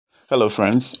Hello,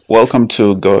 friends. Welcome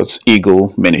to God's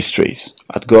Eagle Ministries.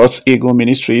 At God's Eagle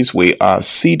Ministries, we are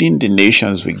seeding the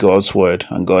nations with God's Word,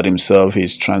 and God Himself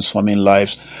is transforming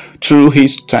lives through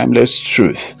His timeless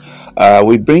truth.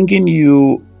 We're bringing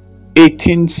you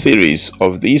 18 series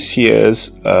of this year's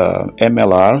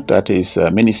MLR, that is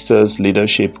Ministers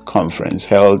Leadership Conference,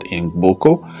 held in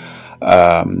Boko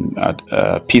at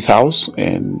Peace House,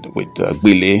 and with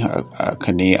Gwile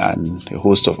Kane and a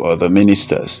host of other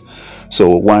ministers.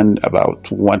 So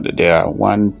there are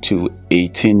 1 to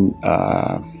 18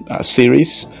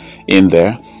 series in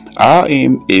there. Our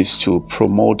aim is to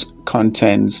promote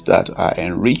contents that are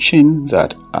enriching,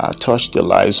 that touch the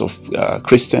lives of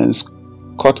Christians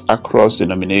cut across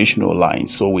denominational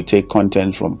lines. So we take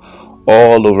content from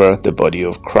all over the body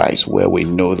of Christ, where we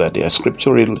know that they are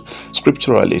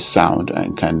scripturally sound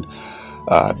and can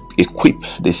equip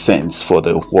the saints for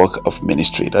the work of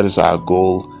ministry. That is our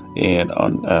goal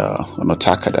on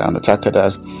Otakada. And Otakada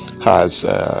has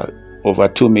over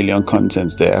 2 million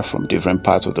contents there from different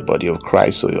parts of the body of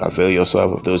Christ. So you avail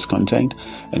yourself of those content,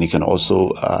 and you can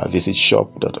also visit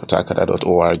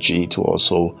shop.otakada.org to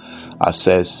also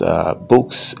access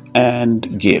books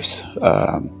and gifts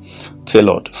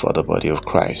tailored for the body of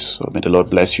Christ. So may the Lord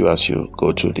bless you as you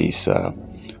go through this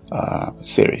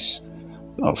series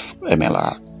of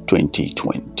MLR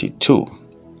 2022.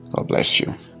 God bless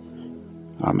you.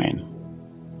 Amen.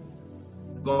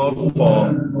 God for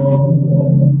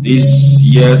this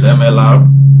year's MLR.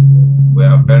 We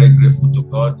are very grateful to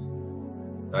God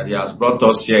that He has brought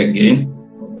us here again.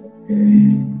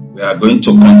 We are going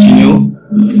to continue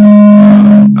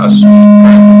as we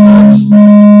pray to God.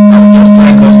 I would just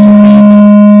like us to read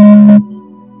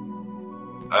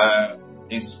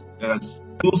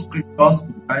two scriptures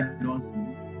to guide us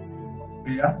in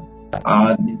prayer.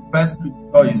 The first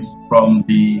scripture is from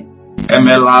the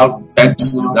MLR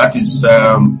text, that is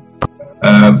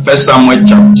 1 Samuel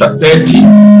chapter 30.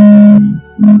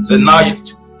 So now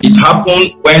it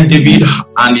happened when David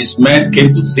and his men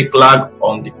came to Ziklag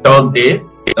on the third day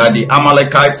that the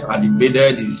Amalekites had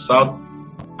invaded the south,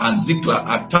 and Ziklag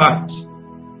attacked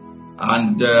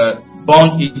and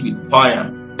burned it with fire,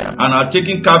 and had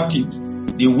taken captive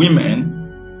the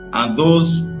women and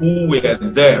those who were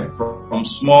there from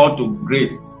small to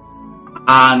great,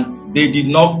 and they did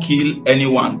not kill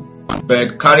anyone,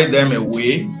 but carried them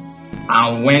away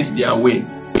and went their way.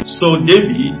 So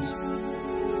David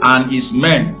and his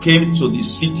men came to the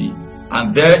city,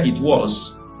 and there it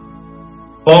was,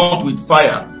 burnt with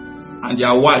fire, and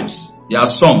their wives, their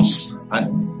sons,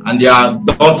 and their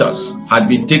daughters had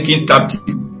been taken captive.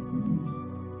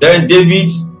 Then David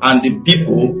and the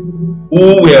people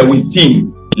who were with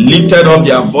him lifted up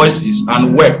their voices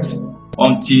and wept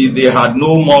until they had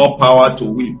no more power to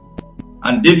weep.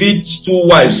 And David's two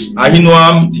wives,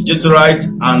 Ahinoam the Jezreelite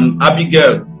and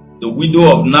Abigail, the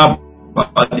widow of Nabal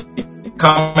the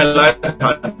Carmelite,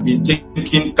 had been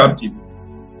taken captive.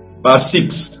 Verse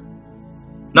 6.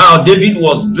 Now David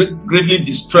was greatly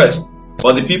distressed,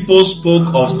 for the people spoke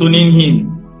of stoning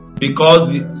him, because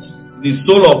the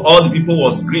soul of all the people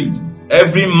was grieved,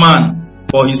 every man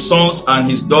for his sons and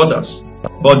his daughters.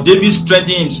 But David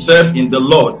strengthened himself in the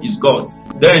Lord his God.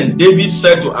 Then David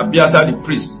said to Abiathar the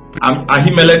priest,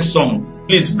 Ahimelech's son,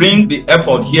 please bring the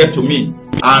ephod here to me.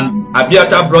 And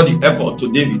Abiathar brought the ephod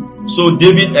to David. So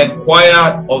David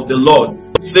inquired of the Lord,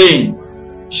 saying,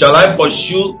 shall I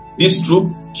pursue this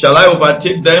troop? Shall I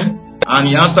overtake them? And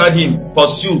he answered him,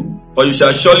 pursue, for you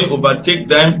shall surely overtake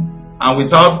them, and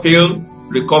without fail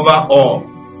recover all.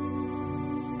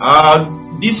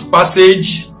 This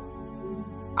passage,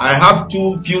 I have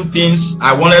few things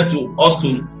I wanted to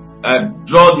also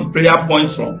draw the prayer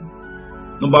points from.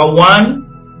 Number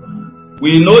one,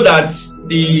 we know that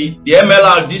the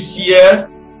MLR this year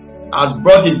has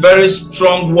brought a very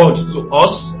strong word to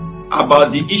us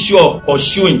about the issue of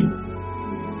pursuing.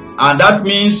 And that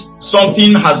means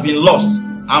something has been lost.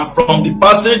 And from the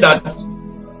passage that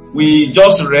we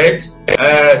just read,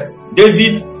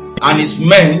 David and his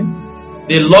men,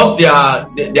 they lost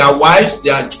their wives.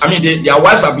 Their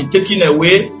wives have been taken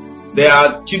away.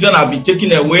 Their children have been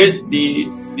taken away.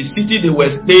 The city they were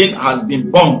staying has been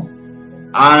burnt.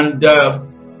 And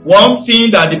one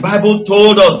thing that the Bible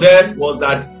told us there was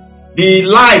that the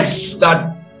lives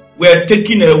that were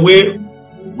taken away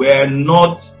were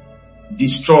not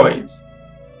destroyed.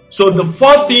 So the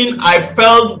first thing I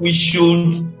felt we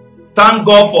should thank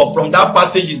God for from that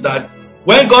passage is that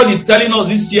when God is telling us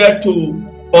this year to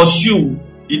pursue,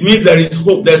 it means there is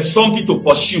hope. There's something to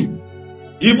pursue.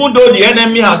 Even though the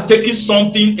enemy has taken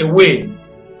something away,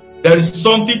 there is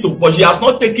something to pursue. He has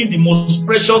not taken the most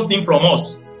precious thing from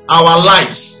us, our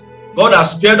lives. God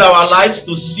has spared our lives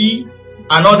to see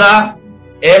another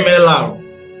MLR.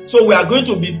 So we are going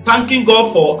to be thanking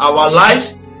God for our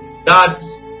lives, that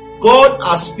God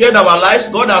has spared our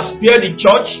lives, God has spared the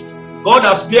church, God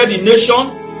has spared the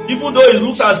nation. Even though it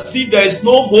looks as if there is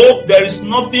no hope, there is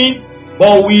nothing,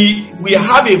 but we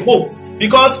have a hope.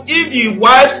 Because if the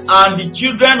wives and the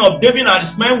children of David and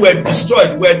his men were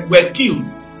destroyed, were killed,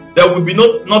 there would be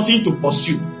nothing to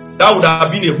pursue. That would have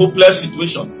been a hopeless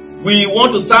situation. We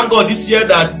want to thank God this year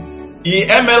that the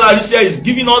MLR this year is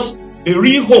giving us a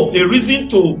real hope, a reason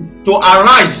to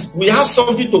arise. We have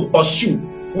something to pursue.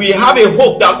 We have a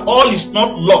hope that all is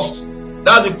not lost.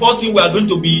 That's the first thing we are going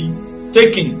to be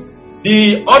taking.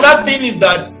 The other thing is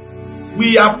that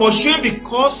we are pursuing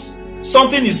because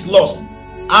something is lost.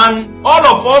 And all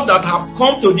of us that have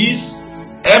come to this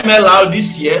MLR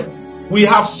this year, we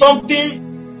have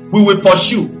something we will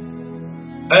pursue.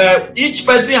 Each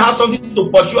person has something to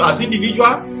pursue as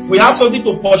individual. We have something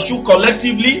to pursue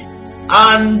collectively.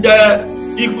 And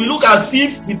if we look as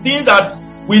if the things that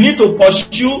we need to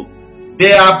pursue,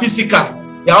 they are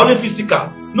physical. They are only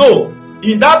physical. No.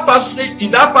 In that passage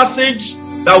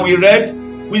that we read,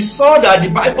 we saw that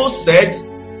the Bible said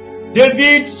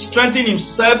David strengthened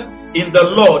himself in the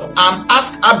Lord and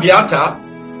asked Abiathar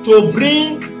to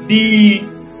bring the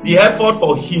effort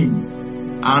for him.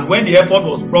 And when the effort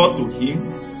was brought to him,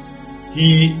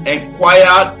 he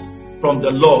inquired from the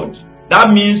Lord.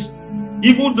 That means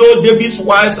even though David's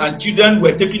wives and children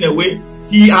were taken away,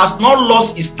 he has not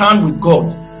lost his stand with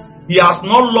God. He has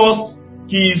not lost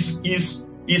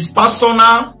his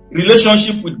personal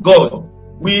relationship with God.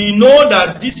 We know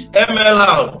that this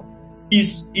MLR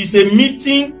is a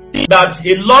meeting that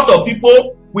a lot of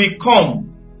people will come,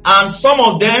 and some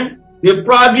of them, they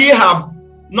probably have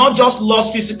not just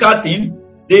lost physical things,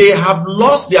 they have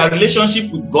lost their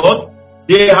relationship with God,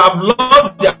 they have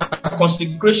lost their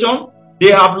consecration,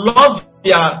 they have lost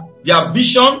their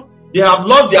vision, they have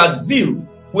lost their zeal.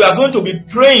 We are going to be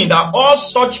praying that all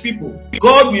such people,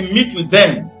 God will meet with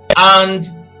them, and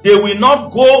they will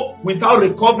not go without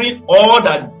recovering all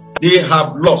that they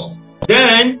have lost.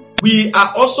 Then we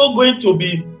are also going to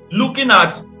be looking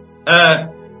at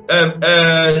 1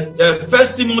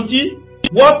 Timothy,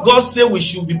 what God said we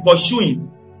should be pursuing.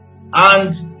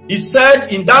 And he said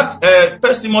in that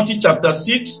 1 Timothy chapter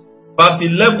 6 verse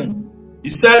 11, he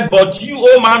said, "But you,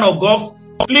 O man of God,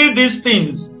 flee these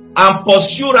things and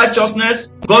pursue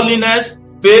righteousness, godliness,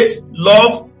 faith,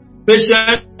 love,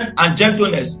 patience, and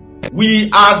gentleness." We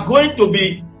are going to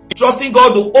be trusting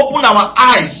God to open our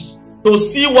eyes to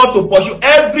see what to pursue.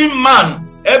 Every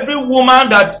man, every woman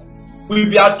that will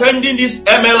be attending this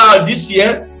MLR this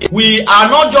year, we are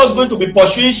not just going to be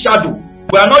pursuing shadow.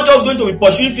 We are not just going to be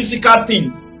pursuing physical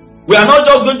things. We are not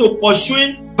just going to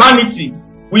pursuing vanity.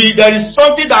 There is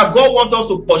something that God wants us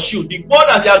to pursue. The word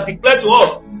that He has declared to us,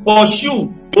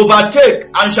 pursue, overtake,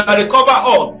 and shall recover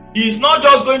all. He is not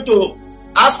just going to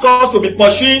ask us to be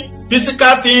pursuing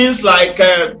physical things like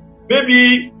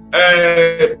maybe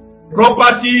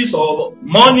properties or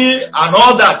money and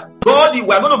all that. God, we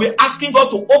are going to be asking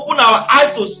God to open our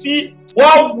eyes to see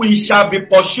what we shall be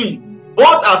pursuing,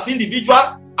 both as individual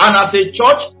and as a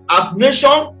church, as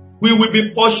nation. We will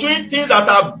be pursuing things that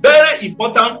are very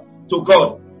important to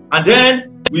God, and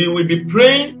then we will be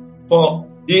praying for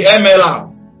the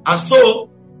MLR. And so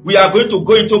we are going to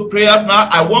go into prayers now.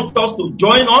 I want us to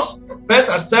join us. First,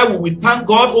 I said we will thank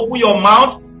God. Open your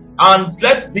mouth and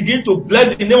let's begin to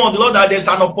bless the name of the Lord, that there's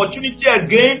an opportunity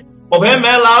again of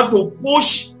MLR to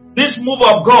push this move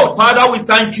of God. Father, we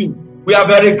thank you. We are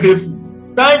very grateful.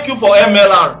 Thank you for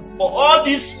MLR, for all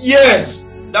these years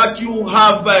that you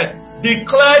have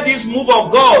declared this move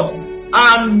of God,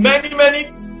 and many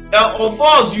of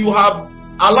us you have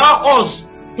allowed us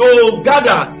to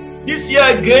gather. This year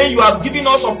again, you have given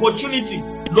us opportunity.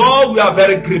 Lord, we are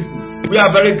very grateful. We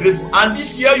are very grateful. And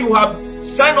this year you have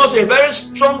sent us a very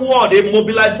strong word, a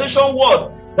mobilization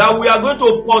word, that we are going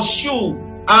to pursue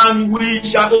and we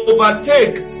shall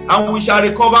overtake and we shall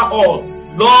recover all.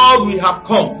 Lord, we have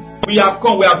come. We have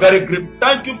come. We are very grateful.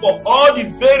 Thank you for all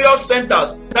the various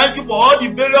centers. Thank you for all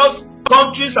the various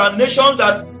countries and nations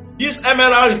that this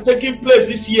MLR is taking place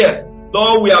this year.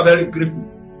 Lord, we are very grateful.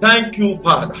 Thank you,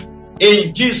 Father.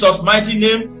 In Jesus' mighty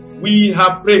name, we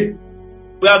have prayed.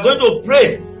 We are going to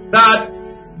pray that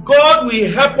God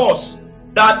will help us,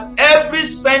 that every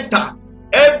center,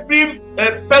 every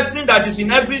person that is in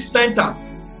every center,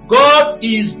 God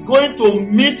is going to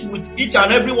meet with each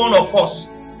and every one of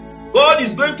us. God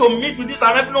is going to meet with each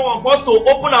and every one of us to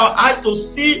open our eyes to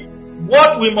see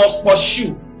what we must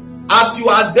pursue. As you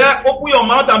are there, open your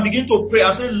mouth and begin to pray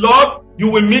and say, Lord,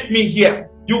 you will meet me here.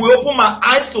 You will open my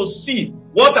eyes to see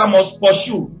what I must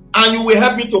pursue, and you will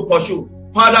help me to pursue.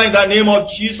 Father, in the name of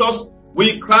Jesus,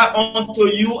 we cry unto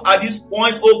you at this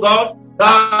point, oh God,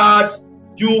 that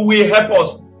you will help us.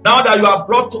 Now that you have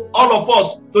brought to all of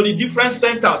us to the different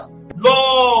centers,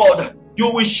 Lord, you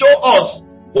will show us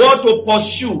what to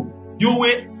pursue. You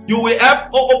will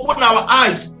help open our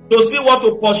eyes to see what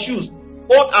to pursue,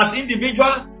 both as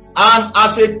individual and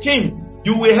as a team.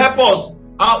 You will help us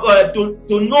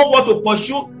to know what to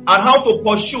pursue and how to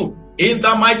pursue in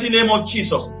the mighty name of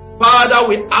Jesus. Father,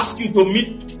 we ask you to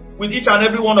meet with each and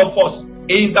every one of us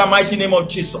in the mighty name of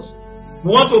Jesus.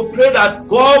 We want to pray that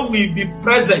God will be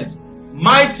present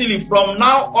mightily from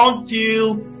now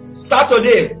until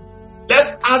Saturday.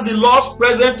 Let's ask the Lord's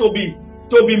presence to be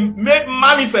made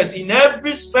manifest in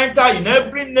every center, in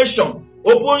every nation.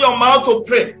 Open your mouth to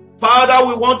pray. Father,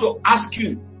 we want to ask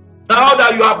you, now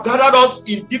that you have gathered us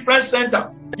in different centers,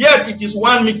 yet it is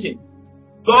one meeting.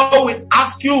 Lord, we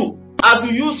ask you, as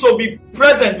you used to be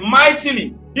present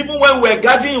mightily, even when we are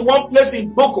gathering in one place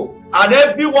in Boko, and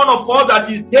every one of us that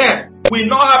is there, we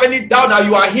not have any doubt that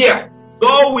you are here.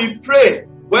 Lord, we pray,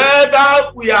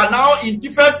 whether we are now in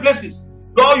different places,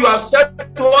 Lord, you have said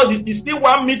to us it is still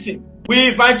one meeting.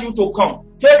 We invite you to come.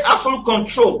 Take absolute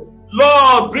control.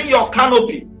 Lord, bring your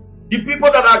canopy. The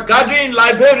people that are gathering in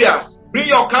Liberia,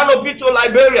 bring your canopy to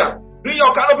Liberia. Bring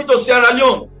your canopy to Sierra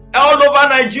Leone. All over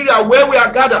Nigeria where we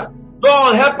are gathered.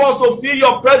 Lord, help us to feel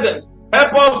your presence.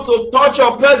 Help us to touch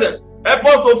your presence. Help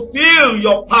us to feel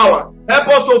your power. Help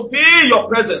us to feel your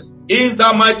presence. In the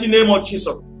mighty name of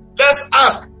Jesus. Let's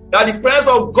ask that the presence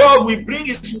of God will bring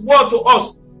His word to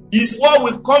us. His word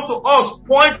will come to us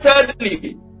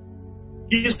pointedly.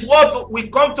 His word will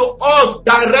come to us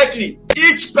directly.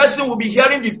 Each person will be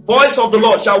hearing the voice of the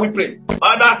Lord. Shall we pray?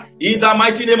 Father, in the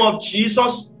mighty name of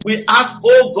Jesus, we ask,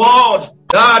 oh God,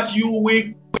 that you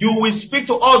will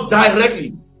speak to us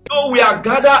directly. Though we are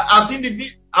gathered as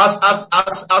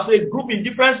a group in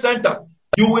different centers,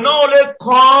 you will not only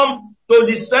come to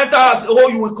the centers,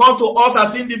 you will come to us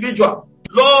as individuals.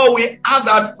 Lord, we ask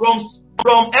that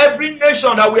from every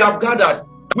nation that we have gathered,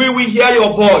 we will hear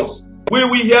your voice. We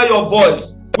will hear your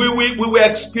voice. We will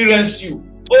experience you.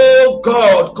 Oh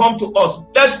God, come to us.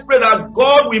 Let's pray that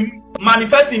God will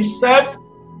manifest Himself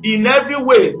in every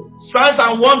way. Signs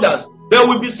and wonders. There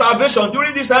will be salvation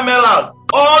during this MLR.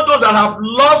 All those that have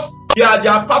lost their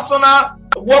personal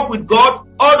walk with God,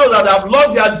 all those that have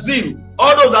lost their zeal,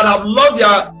 all those that have lost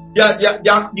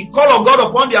the call of God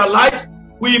upon their life,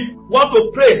 we want to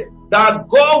pray that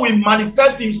God will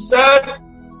manifest Himself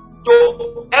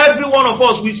to every one of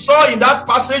us. We saw in that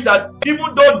passage that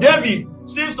even though David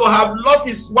seems to have lost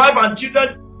his wife and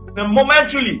children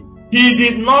momentarily, he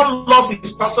did not lose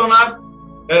his personal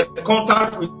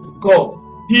contact with God.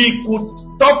 He could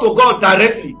talk to God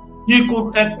directly. He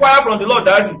could inquire from the Lord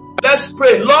directly. Let's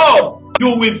pray. Lord,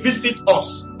 you will visit us.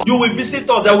 You will visit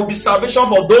us. There will be salvation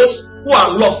for those who are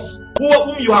lost,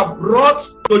 whom you have brought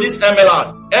to this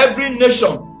MLR. Every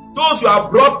nation, those you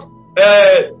have brought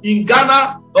in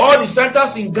Ghana, all the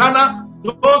centers in Ghana,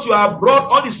 those you have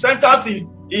brought, all the centers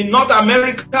in North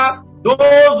America,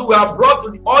 those who have brought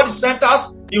to all the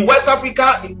centers in West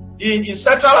Africa, in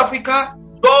Central Africa.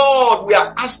 Lord, we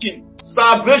are asking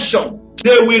salvation.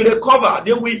 They will recover.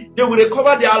 They will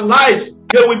recover their lives.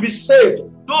 They will be saved.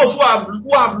 Those who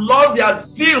have lost their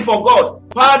zeal for God,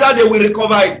 Father, they will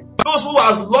recover it. Those who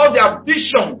have lost their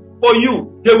vision for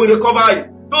you, they will recover it.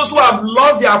 Those who have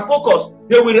lost their focus,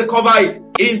 they will recover it.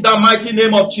 In the mighty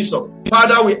name of Jesus.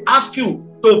 Father, we ask you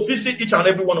to visit each and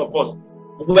every one of us.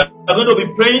 We are going to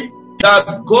be praying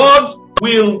that God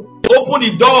will open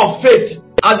the door of faith.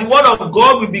 As the word of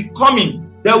God will be coming,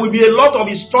 there will be a lot of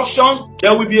instructions.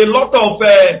 There will be a lot of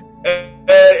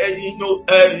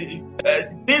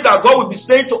things that God will be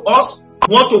saying to us.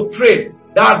 We want to pray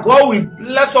that God will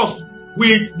bless us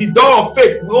with the door of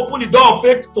faith. We open the door of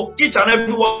faith to each and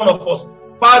every one of us.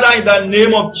 Father, in the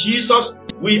name of Jesus,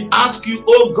 we ask you,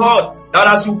 oh God, that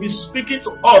as you be speaking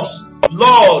to us,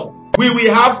 Lord, we will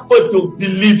have faith to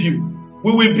believe you. We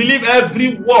will believe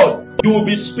every word you will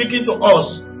be speaking to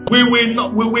us. We will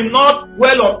not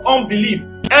dwell on unbelief.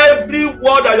 Every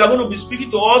word that you are going to be speaking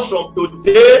to us from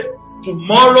today,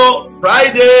 tomorrow,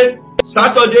 Friday,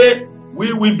 Saturday,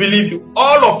 we will believe you.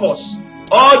 All of us,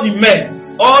 all the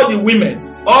men, all the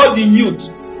women, all the youth,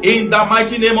 in the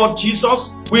mighty name of Jesus,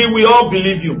 we will all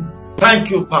believe you. Thank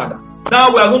you, Father.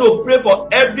 Now we are going to pray for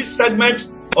every segment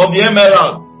of the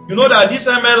MLR. You know that this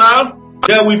MLR,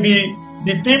 there will be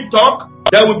the team talk,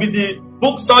 there will be the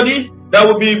book study, there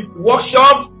will be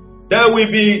workshops, there will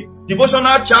be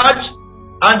devotional charge,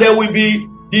 and there will be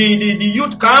the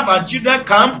youth camp and children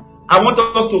camp. I want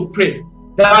us to pray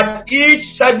that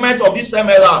each segment of this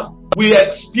MLR will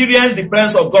experience the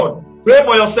presence of God. Pray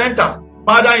for your center.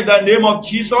 Father, in the name of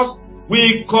Jesus,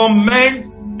 we commend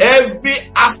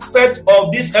every aspect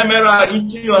of this MLR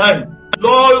into your hands.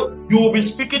 Lord, you will be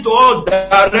speaking to us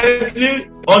directly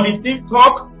on the Think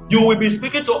Talk. You will be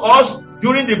speaking to us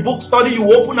during the book study. You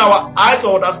open our eyes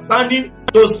of understanding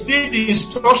to see the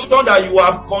instruction that you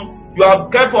have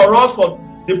kept for us for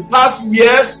the past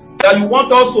years, that you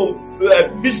want us to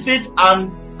visit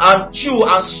and chew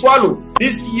and swallow.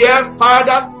 This year,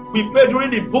 Father, we pray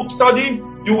during the book study,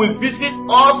 you will visit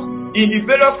us in the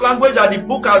various languages that the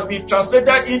book has been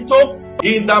translated into,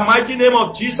 in the mighty name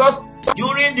of Jesus.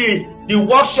 During the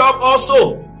workshop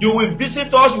also, you will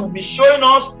visit us, you will be showing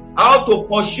us how to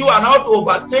pursue and how to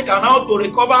overtake and how to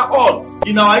recover all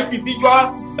in our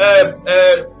individual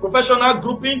professional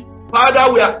grouping.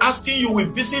 Father, we are asking you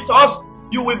will visit us.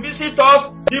 You will visit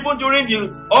us even during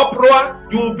the uproar.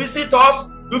 You will visit us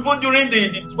even during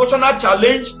the devotional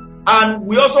challenge. And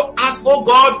we also ask, oh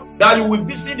God, that you will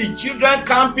visit the children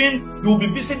camping. You will be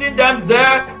visiting them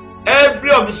there.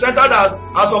 Every of the center that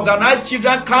has organized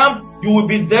children camp, you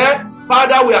will be there.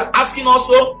 Father, we are asking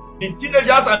also the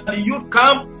teenagers and the youth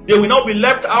camp, they will not be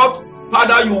left out.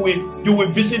 Father, you will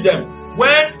visit them.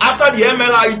 When after the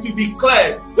MLR it will be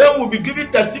clear, when we will be giving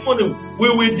testimony, we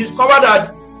will discover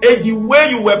that the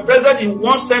way you were present in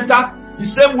one center, the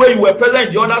same way you were present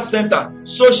in the other center,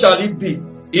 so shall it be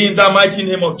in the mighty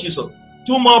name of Jesus.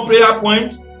 2 more prayer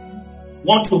points.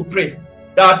 Want to pray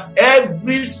that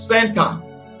every center,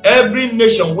 every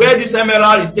nation where this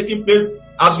MLR is taking place,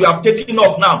 as we have taken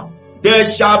off now, there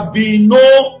shall be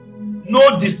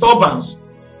no disturbance.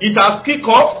 It has kicked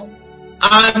off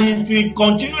and it will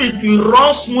continue, it will run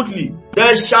smoothly.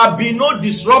 There shall be no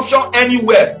disruption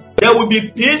anywhere. There will be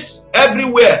peace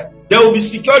everywhere. There will be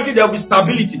security, there will be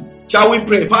stability. Shall we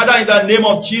pray? Father, in the name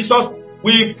of Jesus,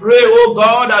 we pray, oh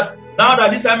God, that now that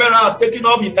this MLR has taken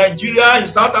off in Nigeria, in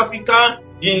South Africa,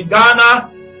 in Ghana,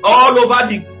 all over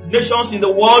the nations in the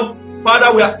world,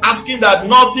 Father, we are asking that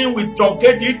nothing will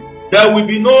truncate it. There will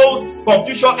be no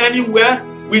confusion anywhere.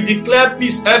 We declare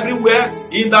peace everywhere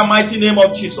in the mighty name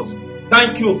of Jesus.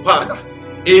 Thank you, Father.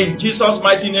 In Jesus'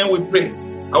 mighty name we pray.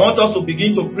 I want us to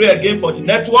begin to pray again for the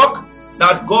network,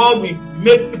 that God will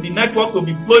make the network to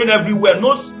be flowing everywhere.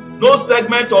 No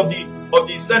segment of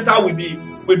the center will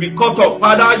be cut off.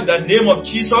 Father, in the name of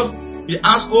Jesus, we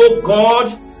ask, oh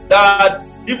God, that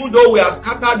even though we are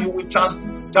scattered, you will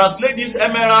translate this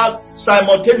MLR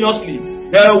simultaneously.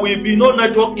 There will be no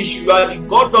network issue. You are the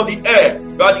God of the air.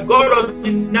 You are the God of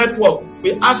the network.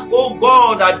 We ask, oh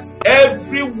God, that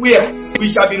everywhere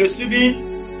we shall be receiving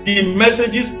the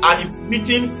messages and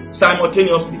meeting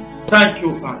simultaneously. Thank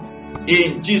you, Father.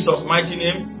 In Jesus' mighty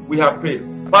name, we have prayed.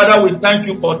 Father, we thank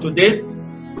you for today.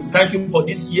 We thank you for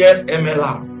this year's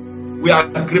MLR. We are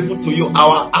grateful to you.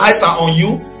 Our eyes are on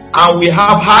you, and we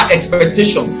have high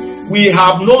expectation. We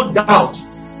have no doubt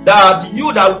that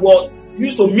you that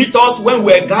used to meet us when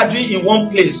we were gathering in one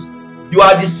place, you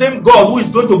are the same God who is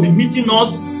going to be meeting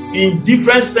us in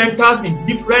different centers, in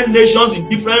different nations, in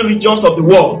different regions of the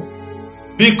world.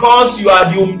 Because you are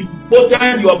the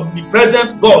omnipotent, you are the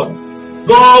present God.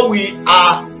 Lord, we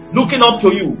are looking up to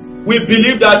you. We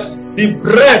believe that the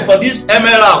bread for this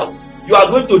MLR, you are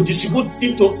going to distribute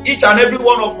it to each and every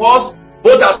one of us,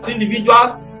 both as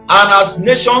individuals and as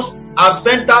nations, as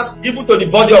centers, even to the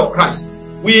body of Christ.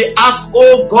 We ask,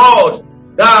 oh God,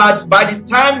 that by the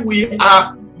time we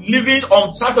are leaving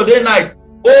on Saturday night,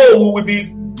 we will be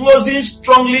closing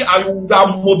strongly, and you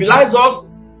will mobilize us,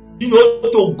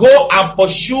 to go and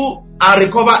pursue and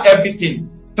recover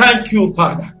everything. Thank you,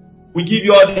 Father. We give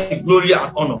you all the glory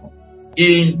and honor.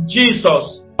 In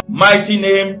Jesus' mighty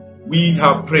name, we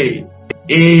have prayed.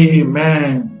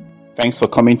 Amen. Thanks for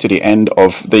coming to the end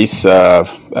of this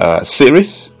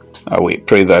series. We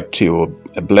pray that you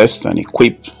are blessed and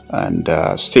equipped, and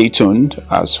stay tuned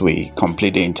as we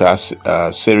complete the entire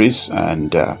series,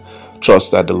 and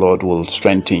trust that the Lord will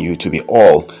strengthen you to be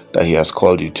all that He has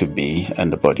called you to be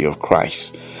in the body of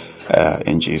Christ.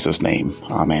 In Jesus' name,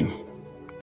 Amen.